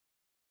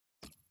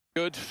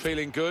Good,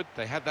 feeling good.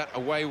 They had that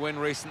away win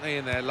recently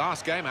in their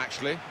last game,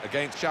 actually,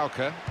 against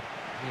Schalke.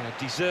 Yeah,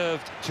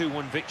 deserved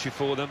 2-1 victory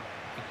for them.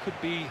 It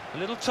could be a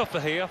little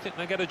tougher here. I think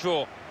they get a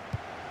draw.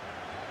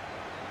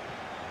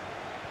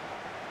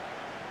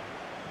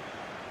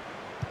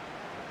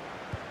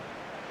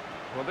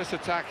 Well, this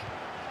attack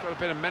has got a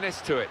bit of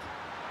menace to it.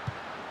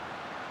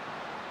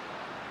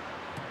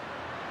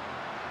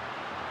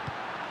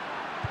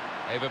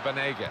 Eva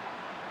Banega.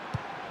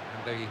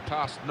 And the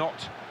pass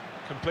not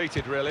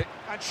completed, really.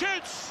 And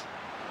shoots!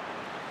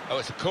 Oh,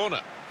 it's a corner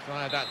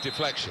via that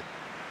deflection.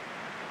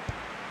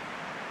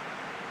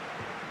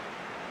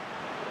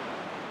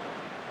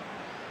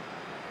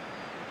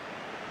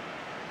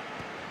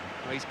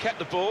 Well, he's kept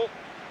the ball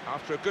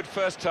after a good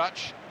first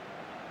touch.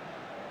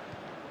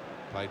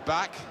 Played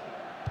back.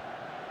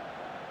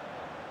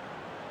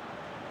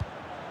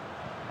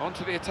 On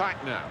to the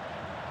attack now.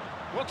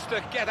 Wants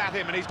to get at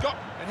him, and he's got...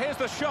 And here's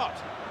the shot.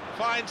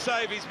 Fine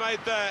save he's made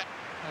there.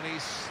 And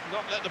he's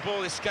not let the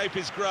ball escape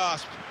his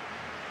grasp.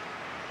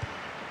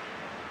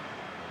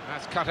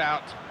 That's cut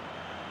out.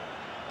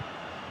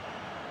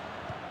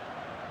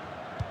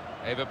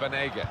 Eva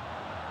Banega.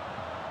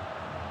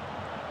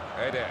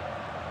 Eder.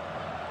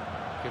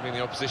 Giving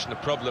the opposition a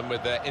problem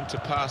with their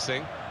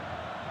interpassing.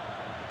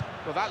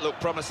 Well, that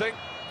looked promising,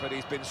 but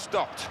he's been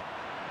stopped.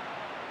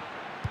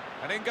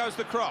 And in goes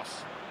the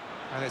cross.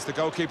 And it's the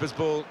goalkeeper's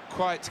ball,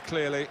 quite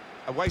clearly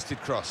a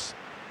wasted cross.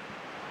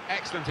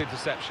 Excellent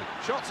interception.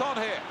 Shots on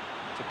here.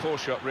 It's a poor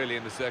shot, really,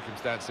 in the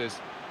circumstances.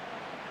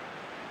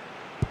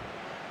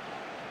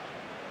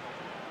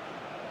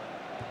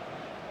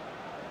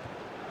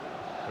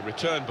 A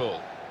return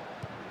ball.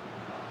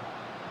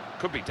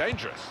 Could be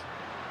dangerous.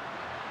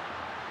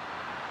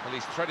 Well,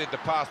 he's threaded the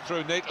pass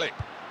through neatly.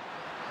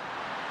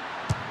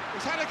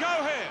 He's had a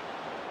go here.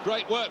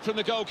 Great work from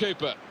the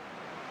goalkeeper.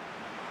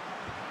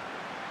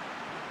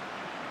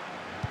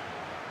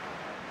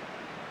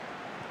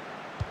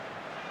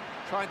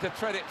 Trying to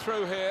thread it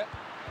through here.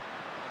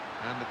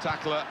 And the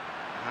tackler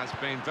has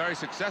been very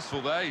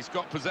successful there. He's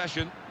got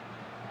possession.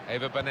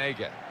 Eva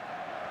Banega.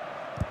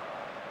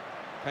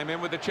 Came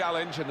in with the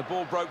challenge and the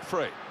ball broke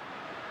free.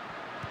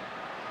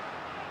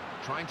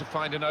 Trying to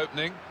find an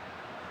opening.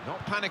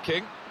 Not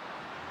panicking.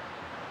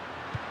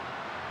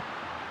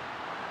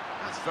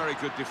 That's very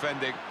good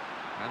defending.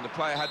 And the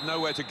player had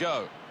nowhere to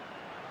go.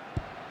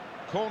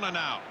 Corner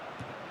now.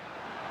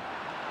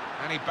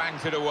 And he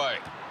bangs it away.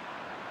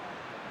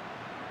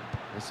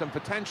 There's some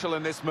potential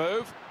in this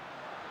move.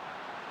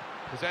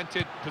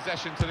 Presented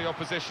possession to the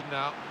opposition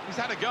now. He's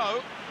had a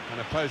go. An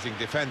opposing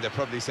defender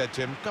probably said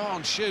to him, go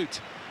on, shoot.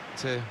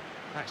 To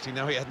actually,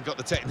 no, he hadn't got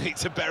the technique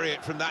to bury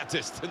it from that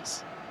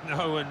distance.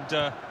 No,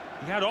 and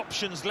he had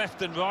options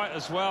left and right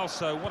as well,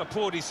 so what a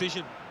poor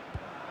decision.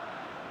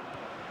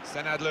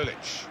 Senad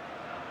Lulic.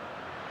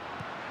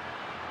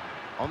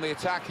 On the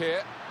attack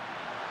here.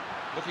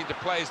 Looking to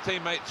play his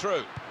teammate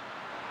through.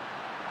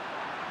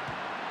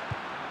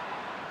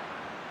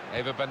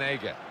 Eva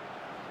Banega.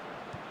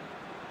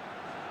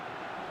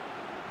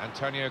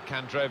 Antonio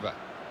Candreva.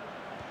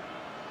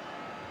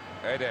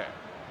 Eder.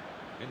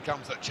 In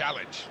comes the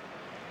challenge.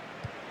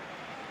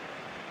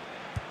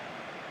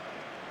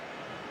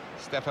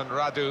 Stefan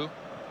Radu.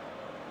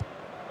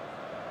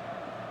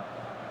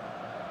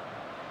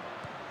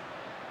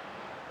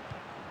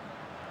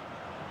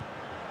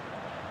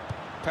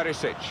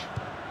 Perisic.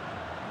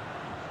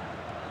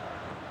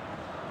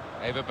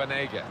 Eva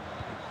Banega.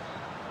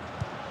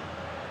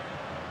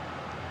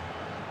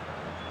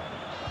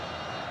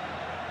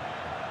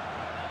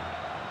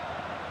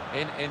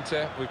 In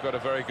Inter, we've got a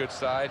very good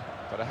side,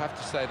 but I have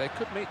to say they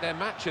could meet their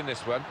match in this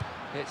one.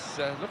 It's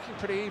looking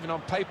pretty even on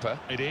paper.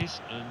 It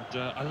is, and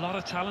a lot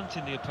of talent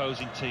in the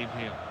opposing team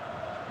here.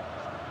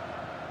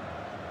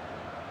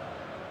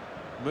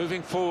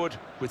 Moving forward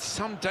with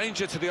some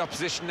danger to the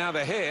opposition now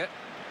they're here.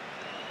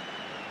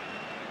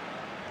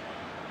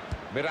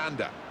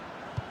 Miranda.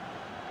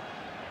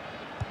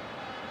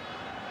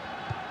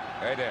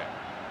 Eder.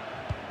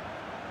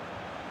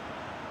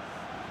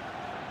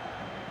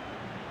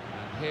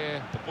 And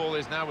here the ball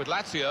is now with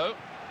Lazio.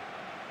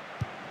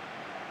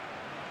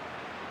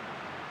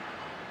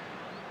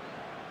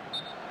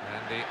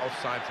 And the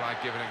offside flag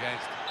given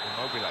against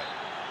Immobile.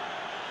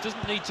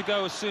 Doesn't need to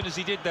go as soon as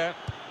he did there.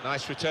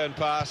 Nice return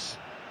pass.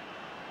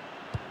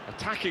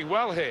 Attacking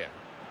well here.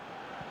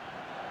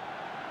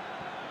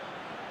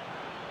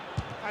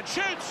 And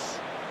shoots!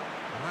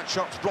 And that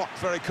shot's blocked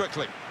very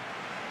quickly.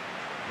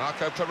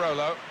 Marco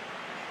Parolo.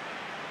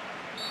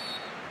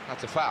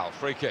 That's a foul,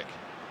 free kick.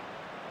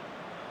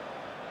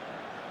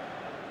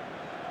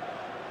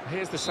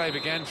 Here's the save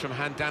again from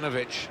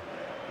Handanovic.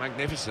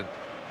 Magnificent.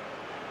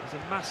 He's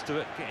a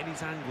master at getting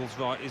his angles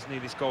right, isn't he,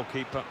 this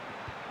goalkeeper?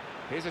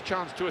 Here's a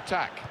chance to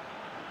attack.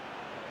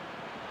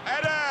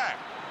 Eder!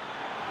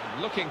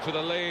 Looking for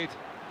the lead.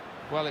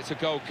 Well, it's a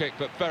goal kick,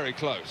 but very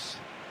close.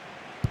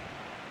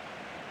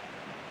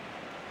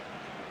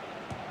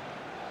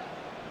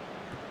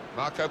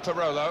 Marco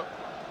Parolo.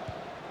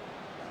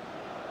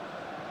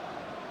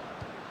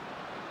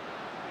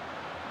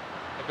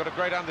 got a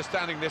great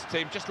understanding, this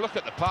team. Just look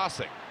at the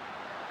passing.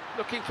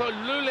 Looking for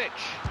Lulic.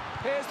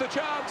 Here's the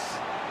chance.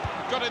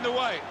 Got in the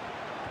way.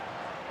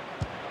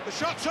 The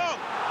shot's on.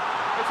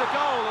 It's a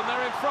goal, and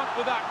they're in front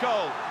with that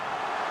goal.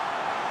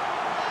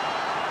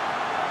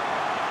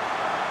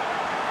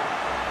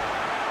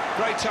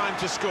 Great time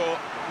to score,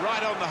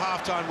 right on the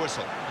half-time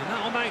whistle. And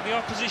that'll make the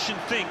opposition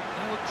think.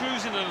 They were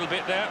cruising a little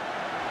bit there.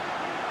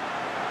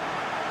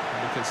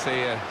 You can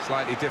see a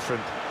slightly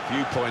different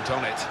viewpoint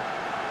on it.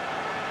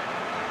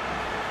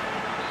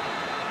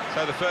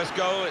 So the first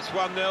goal, it's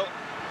 1-0.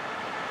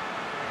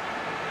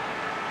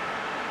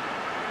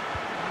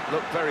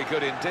 Looked very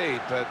good indeed,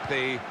 but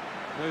the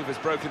move has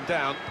broken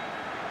down.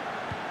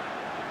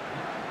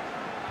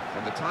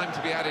 And the time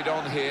to be added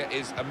on here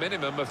is a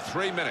minimum of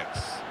 3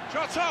 minutes.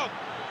 Shot on!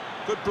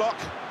 Good block.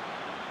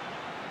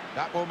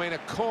 That will mean a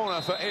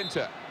corner for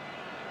Inter.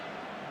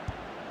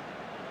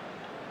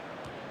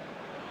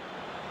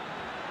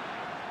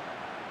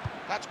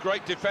 That's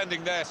great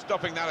defending there,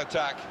 stopping that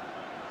attack.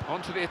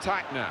 On to the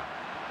attack now.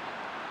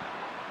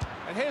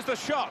 And here's the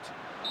shot.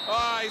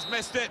 Ah, he's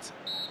missed it.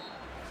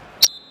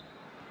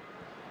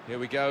 Here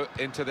we go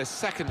into the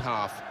second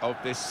half of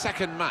this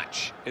second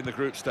match in the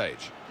group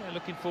stage. Yeah,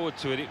 looking forward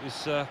to it. It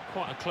was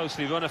quite a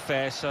closely run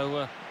affair,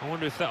 so I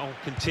wonder if that'll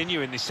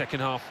continue in this second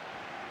half.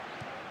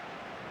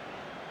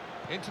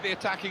 Into the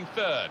attacking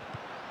third.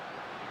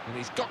 And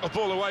he's got the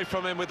ball away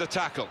from him with the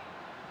tackle.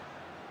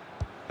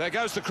 There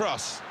goes the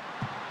cross.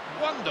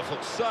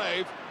 Wonderful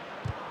save.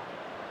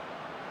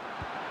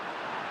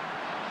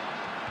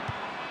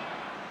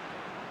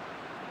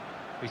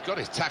 He's got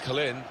his tackle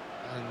in,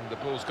 and the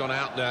ball's gone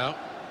out now.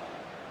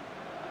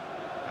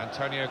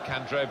 Antonio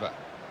Candreva.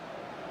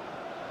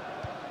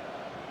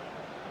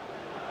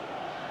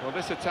 Well,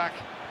 this attack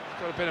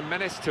has got a bit of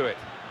menace to it.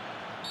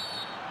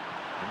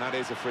 And that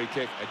is a free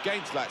kick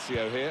against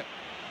Lazio here.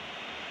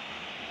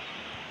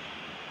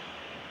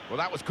 Well,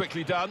 that was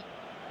quickly done.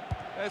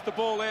 There's the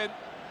ball in.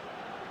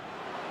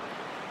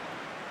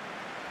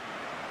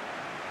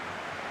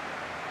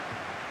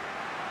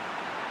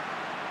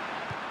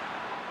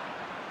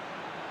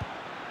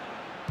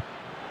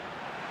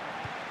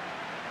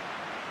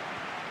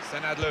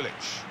 Senad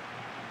Lulic.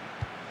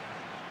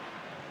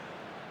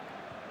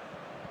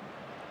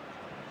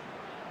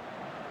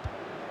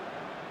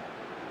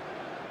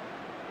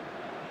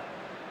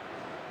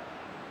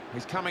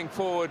 He's coming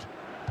forward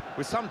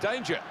with some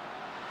danger.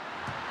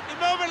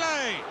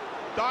 Immobile!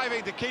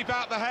 Diving to keep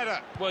out the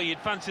header. Well, you'd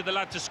fancy the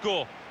lad to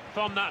score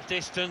from that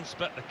distance,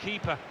 but the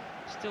keeper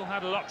still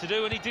had a lot to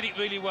do, and he did it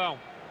really well.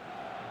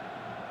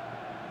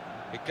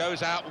 It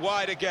goes out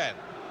wide again.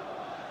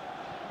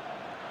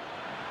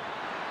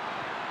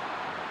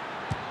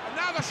 And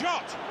now the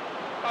shot!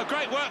 Oh,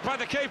 great work by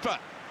the keeper.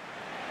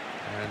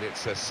 And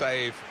it's a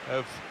save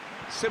of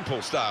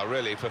simple style,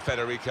 really, for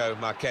Federico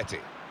Marchetti.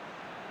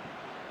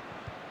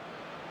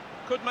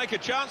 Could make a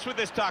chance with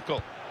this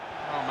tackle.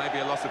 Oh, maybe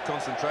a loss of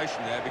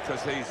concentration there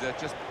because he's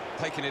just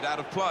taken it out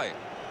of play.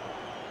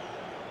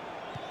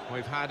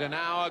 We've had an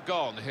hour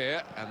gone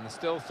here and there's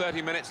still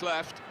 30 minutes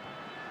left.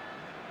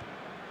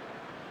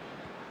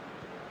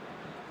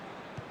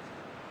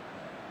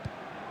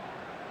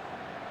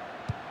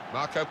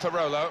 Marco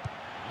Parolo.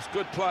 It was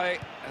good play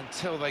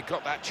until they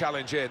got that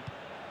challenge in.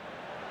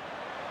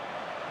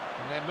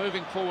 And they're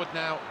moving forward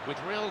now with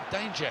real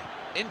danger.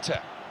 Inter.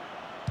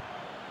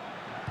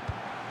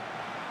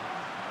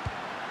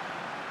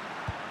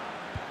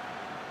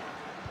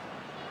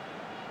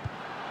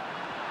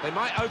 They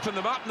might open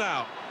them up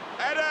now.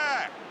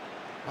 Header!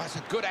 Well, that's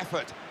a good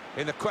effort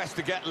in the quest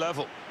to get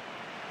level.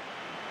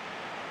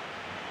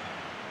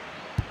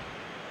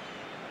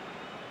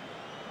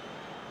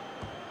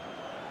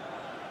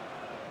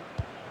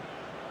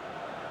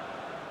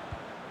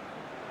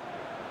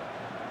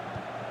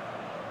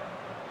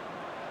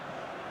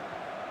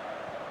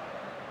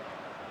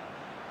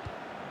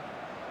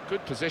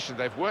 Good position.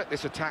 They've worked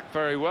this attack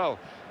very well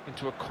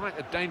into quite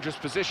a dangerous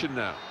position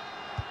now.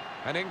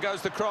 And in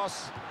goes the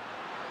cross.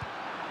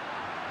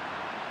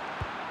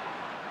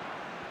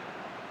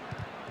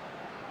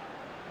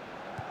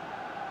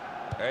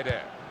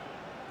 Header.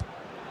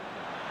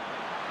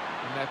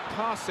 And they're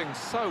passing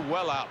so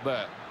well out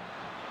there.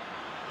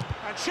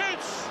 And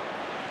shoots!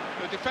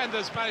 The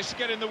defenders managed to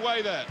get in the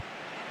way there.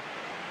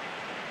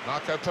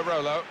 Marco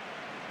Parolo.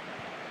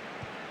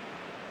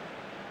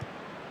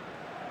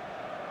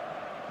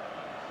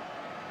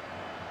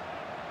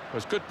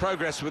 Was good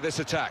progress with this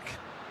attack.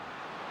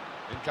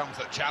 In comes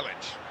the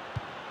challenge.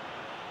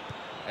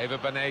 Eva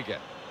Banega.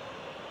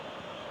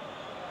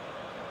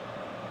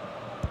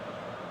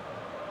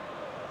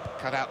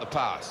 Cut out the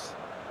pass.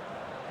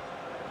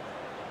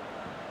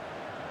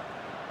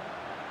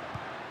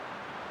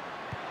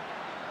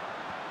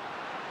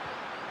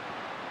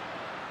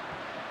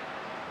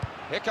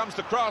 Here comes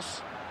the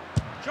cross.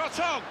 Shot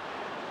on!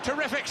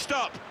 Terrific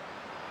stop.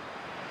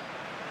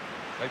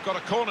 They've got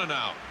a corner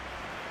now.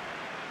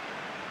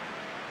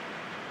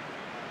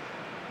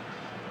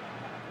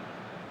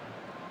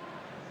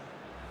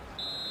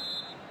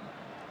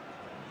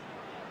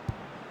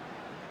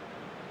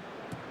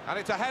 And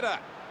it's a header.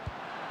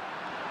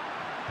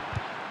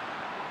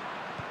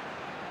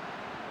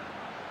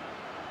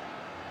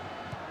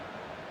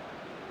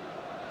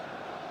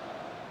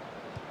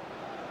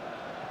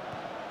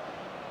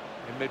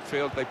 In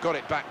midfield, they've got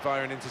it back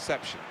via an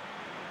interception.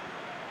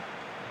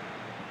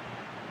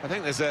 I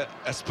think there's a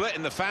split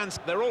in the fans.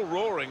 They're all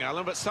roaring,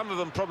 Alan, but some of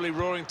them probably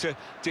roaring to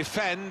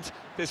defend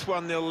this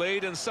 1-0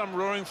 lead, and some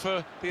roaring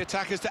for the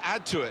attackers to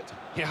add to it.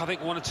 Yeah, I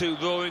think one or two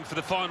roaring for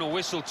the final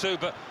whistle too,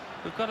 but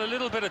we've got a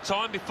little bit of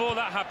time before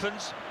that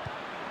happens.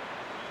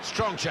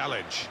 Strong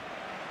challenge.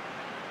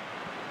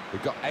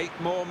 We've got 8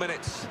 more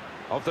minutes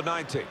of the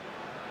 90.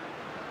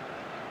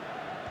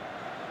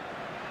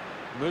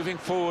 Moving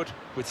forward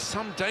with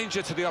some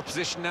danger to the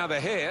opposition now they're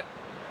here.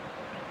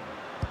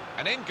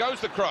 And in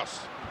goes the cross.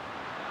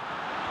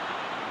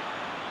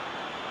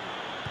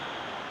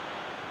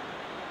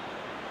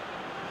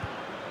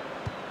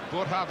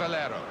 Borja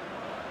Valero.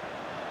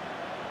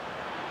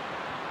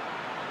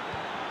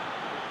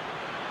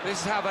 This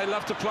is how they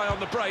love to play on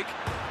the break.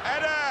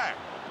 Header!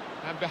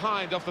 And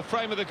behind off the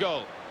frame of the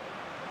goal.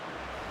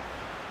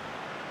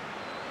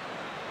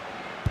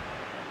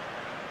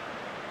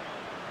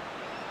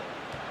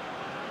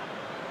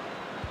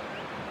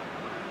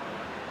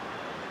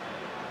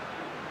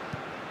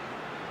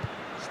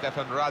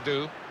 Stefan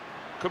Radu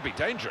could be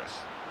dangerous.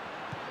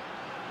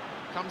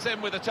 Comes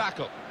in with a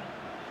tackle.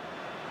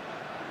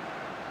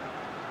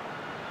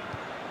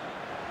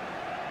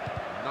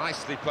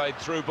 Nicely played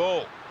through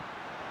ball.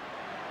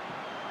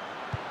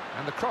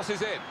 And the cross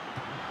is in.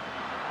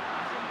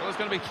 Well, there's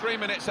going to be 3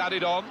 minutes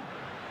added on.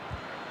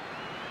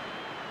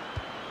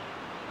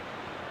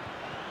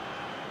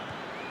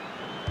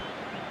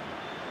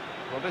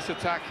 Well, this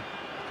attack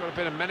has got a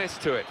bit of menace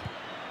to it.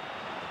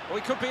 Well,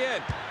 he could be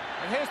in.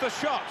 And here's the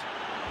shot.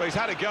 But he's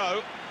had a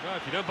go. Well,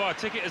 if you don't buy a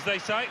ticket, as they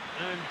say,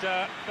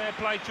 and fair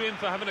play to him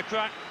for having a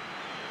crack.